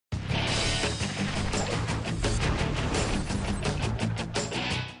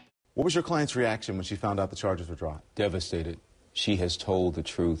What was your client's reaction when she found out the charges were dropped? Devastated. She has told the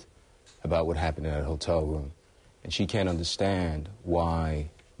truth about what happened in that hotel room. And she can't understand why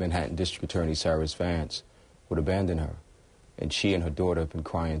Manhattan District Attorney Cyrus Vance would abandon her. And she and her daughter have been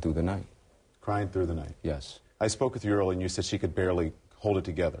crying through the night. Crying through the night? Yes. I spoke with you earlier and you said she could barely hold it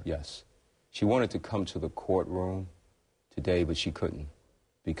together. Yes. She wanted to come to the courtroom today, but she couldn't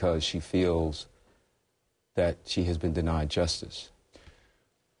because she feels that she has been denied justice.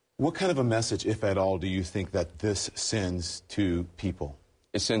 What kind of a message, if at all, do you think that this sends to people?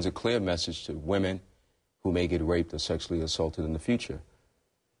 It sends a clear message to women who may get raped or sexually assaulted in the future,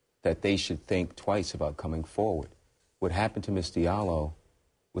 that they should think twice about coming forward. What happened to Ms. Diallo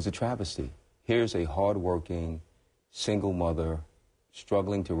was a travesty. Here's a hardworking, single mother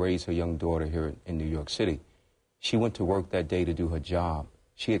struggling to raise her young daughter here in New York City. She went to work that day to do her job.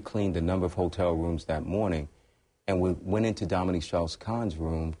 She had cleaned a number of hotel rooms that morning and went into Dominique Strauss-Kahn's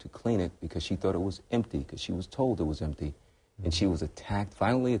room to clean it because she thought it was empty, because she was told it was empty. And she was attacked,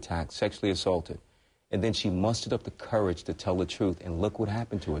 violently attacked, sexually assaulted. And then she mustered up the courage to tell the truth, and look what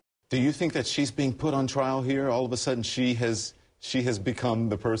happened to her. Do you think that she's being put on trial here? All of a sudden she has become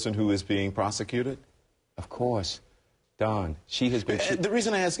the person who is being prosecuted? Of course. Don, she has been... The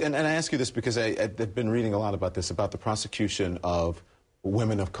reason I ask, and I ask you this because I've been reading a lot about this, about the prosecution of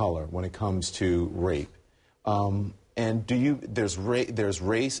women of color when it comes to rape. And there's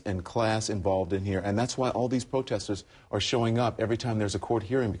race and class involved in here, and that's why all these protesters are showing up every time there's a court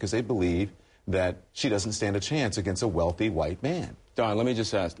hearing, because they believe that she doesn't stand a chance against a wealthy white man. Don, let me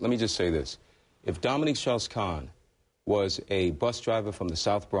just say this. If Dominique Strauss-Kahn was a bus driver from the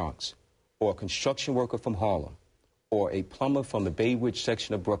South Bronx, or a construction worker from Harlem, or a plumber from the Bay Ridge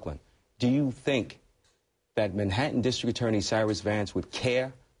section of Brooklyn, do you think that Manhattan District Attorney Cyrus Vance would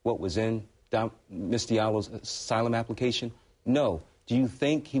care what was in Ms. Diallo's asylum application? No. Do you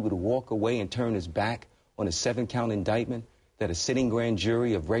think he would walk away and turn his back on a 7-count indictment that a sitting grand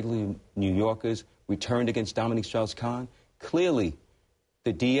jury of regular New Yorkers returned against Dominique Strauss-Kahn? Clearly,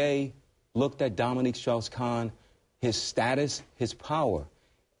 the DA looked at Dominique Strauss-Kahn, his status, his power.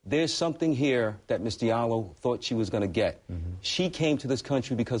 There's something here that Ms. Diallo thought she was going to get. She came to this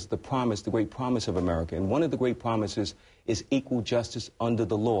country because of the promise, the great promise of America. And one of the great promises is equal justice under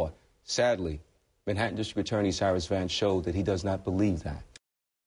the law. Sadly, Manhattan District Attorney Cyrus Vance showed that he does not believe that.